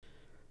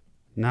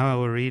Now I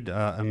will read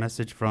a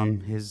message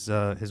from His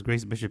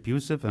Grace Bishop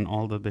Yusuf and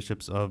all the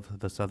bishops of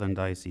the Southern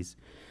Diocese.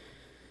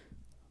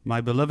 My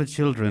beloved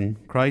children,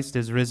 Christ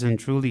is risen,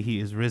 truly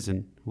he is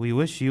risen. We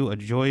wish you a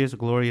joyous,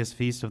 glorious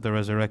feast of the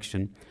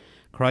resurrection.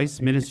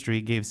 Christ's ministry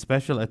gave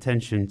special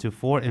attention to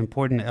 4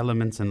 important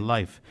elements in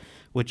life,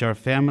 which are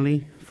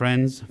family,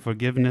 friends,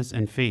 forgiveness,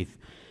 and faith.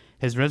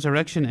 His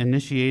resurrection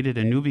initiated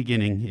a new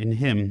beginning in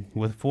him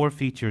with 4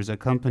 features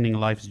accompanying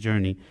life's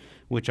journey,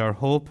 which are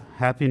hope,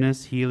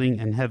 happiness, healing,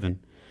 and heaven.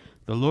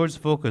 The Lord's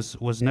focus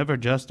was never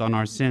just on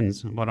our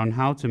sins, but on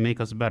how to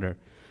make us better.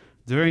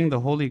 During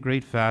the Holy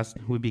Great Fast,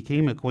 we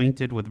became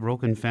acquainted with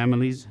broken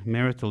families,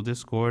 marital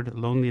discord,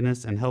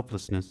 loneliness, and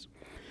helplessness.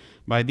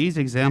 By these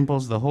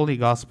examples, the Holy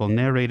Gospel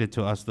narrated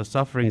to us the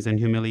sufferings and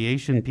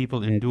humiliation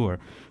people endure,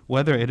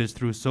 whether it is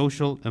through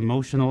social,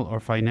 emotional,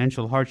 or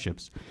financial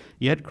hardships.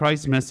 Yet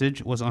Christ's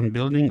message was on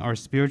building our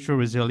spiritual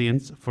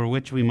resilience, for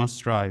which we must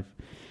strive.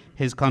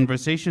 His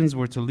conversations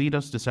were to lead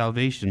us to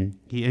salvation.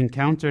 He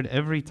encountered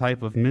every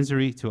type of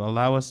misery to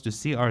allow us to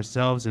see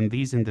ourselves in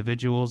these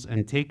individuals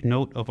and take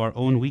note of our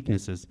own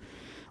weaknesses.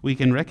 We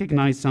can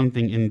recognize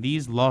something in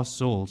these lost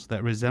souls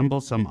that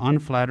resembles some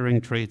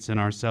unflattering traits in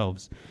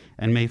ourselves,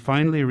 and may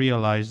finally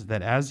realize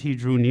that as he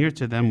drew near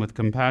to them with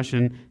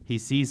compassion, he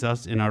sees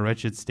us in our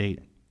wretched state.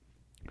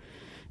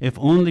 If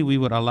only we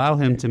would allow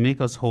him to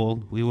make us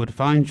whole, we would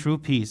find true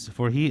peace,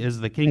 for he is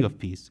the King of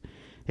peace.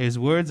 His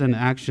words and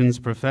actions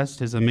professed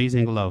his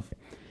amazing love.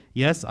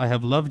 Yes, I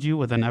have loved you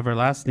with an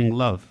everlasting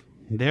love.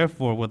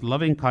 Therefore, with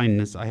loving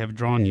kindness I have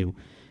drawn you.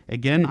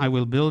 Again I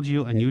will build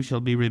you, and you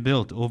shall be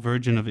rebuilt, O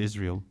Virgin of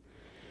Israel.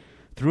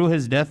 Through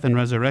his death and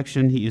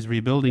resurrection, he is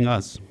rebuilding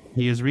us.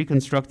 He is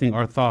reconstructing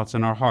our thoughts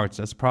and our hearts,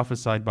 as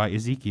prophesied by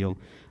Ezekiel.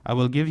 I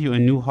will give you a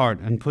new heart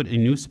and put a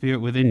new spirit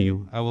within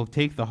you. I will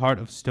take the heart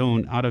of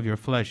stone out of your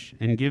flesh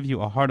and give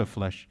you a heart of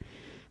flesh.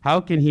 How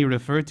can he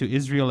refer to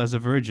Israel as a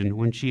virgin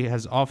when she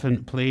has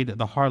often played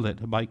the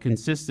harlot by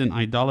consistent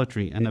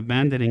idolatry and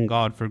abandoning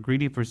God for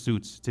greedy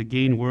pursuits to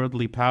gain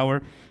worldly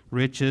power,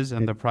 riches,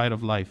 and the pride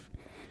of life?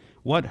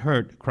 What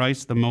hurt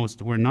Christ the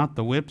most were not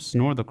the whips,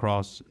 nor the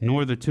cross,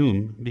 nor the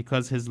tomb,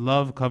 because his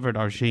love covered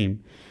our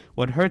shame.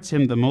 What hurts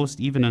him the most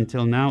even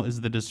until now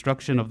is the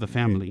destruction of the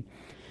family.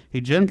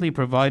 He gently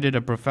provided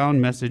a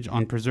profound message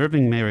on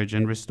preserving marriage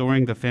and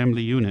restoring the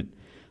family unit.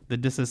 The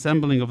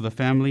disassembling of the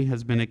family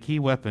has been a key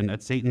weapon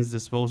at Satan's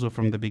disposal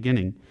from the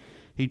beginning.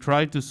 He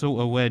tried to sow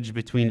a wedge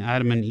between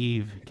Adam and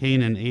Eve,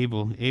 Cain and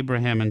Abel,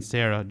 Abraham and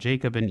Sarah,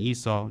 Jacob and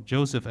Esau,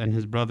 Joseph and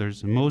his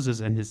brothers, Moses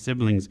and his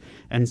siblings,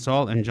 and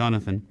Saul and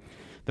Jonathan.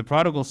 The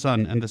prodigal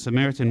son and the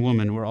Samaritan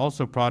woman were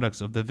also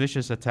products of the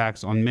vicious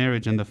attacks on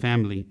marriage and the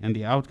family, and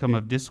the outcome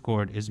of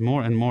discord is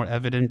more and more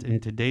evident in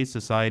today's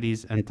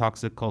societies and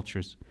toxic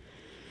cultures.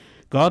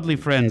 Godly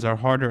friends are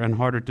harder and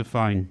harder to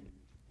find.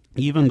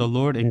 Even the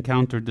Lord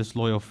encountered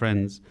disloyal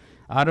friends.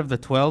 Out of the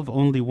 12,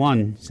 only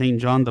one, St.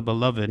 John the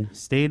Beloved,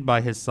 stayed by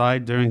his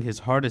side during his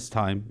hardest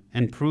time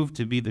and proved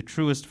to be the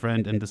truest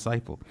friend and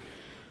disciple.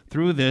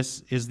 Though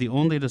this is the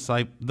only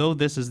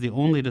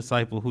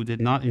disciple who did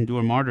not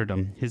endure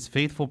martyrdom, his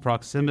faithful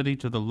proximity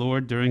to the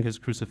Lord during his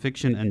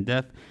crucifixion and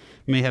death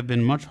may have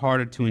been much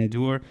harder to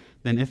endure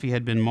than if he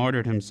had been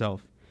martyred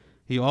himself.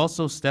 He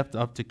also stepped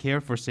up to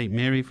care for St.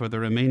 Mary for the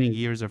remaining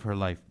years of her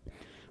life.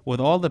 With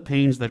all the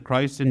pains that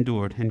Christ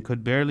endured and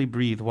could barely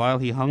breathe while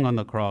he hung on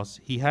the cross,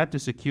 he had to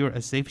secure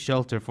a safe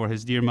shelter for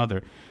his dear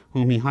mother,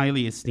 whom he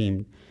highly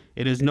esteemed.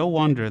 It is no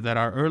wonder that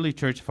our early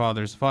church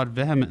fathers fought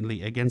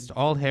vehemently against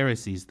all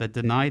heresies that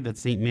denied that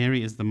St.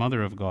 Mary is the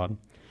Mother of God.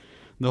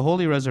 The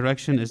Holy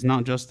Resurrection is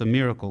not just a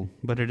miracle,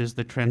 but it is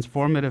the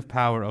transformative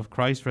power of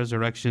Christ's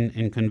resurrection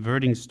in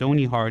converting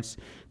stony hearts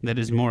that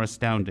is more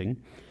astounding.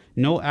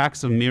 No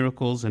acts of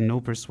miracles and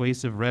no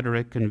persuasive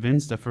rhetoric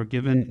convinced a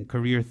forgiven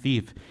career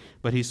thief,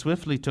 but he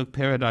swiftly took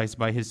paradise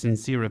by his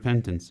sincere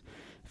repentance.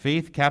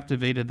 Faith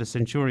captivated the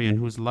centurion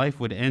whose life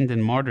would end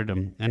in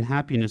martyrdom, and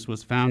happiness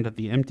was found at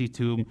the empty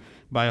tomb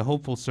by a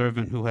hopeful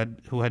servant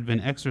who had been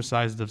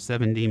exorcised of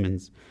 7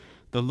 demons.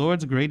 The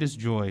Lord's greatest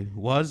joy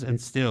was and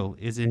still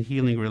is in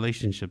healing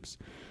relationships.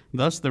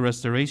 Thus, the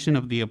restoration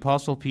of the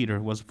Apostle Peter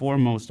was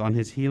foremost on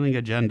his healing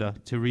agenda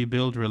to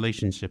rebuild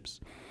relationships.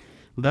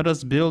 Let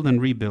us build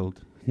and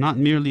rebuild, not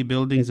merely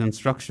buildings and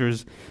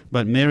structures,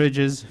 but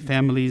marriages,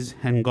 families,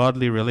 and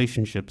godly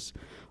relationships.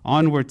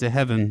 Onward to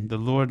heaven, the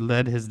Lord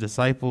led his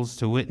disciples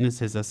to witness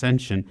his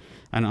ascension,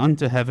 and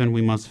unto heaven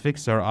we must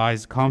fix our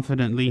eyes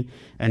confidently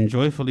and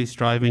joyfully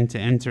striving to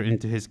enter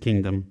into his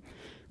kingdom.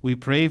 We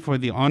pray for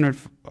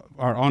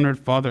our honored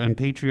Father and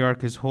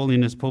Patriarch, His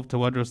Holiness Pope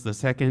Tawadros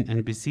II,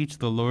 and beseech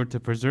the Lord to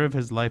preserve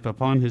his life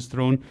upon his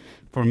throne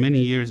for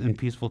many years in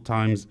peaceful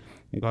times.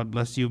 God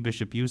bless you,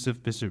 Bishop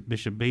Yusuf,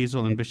 Bishop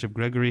Basil, and Bishop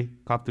Gregory,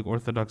 Coptic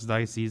Orthodox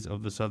Diocese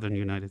of the Southern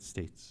United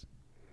States.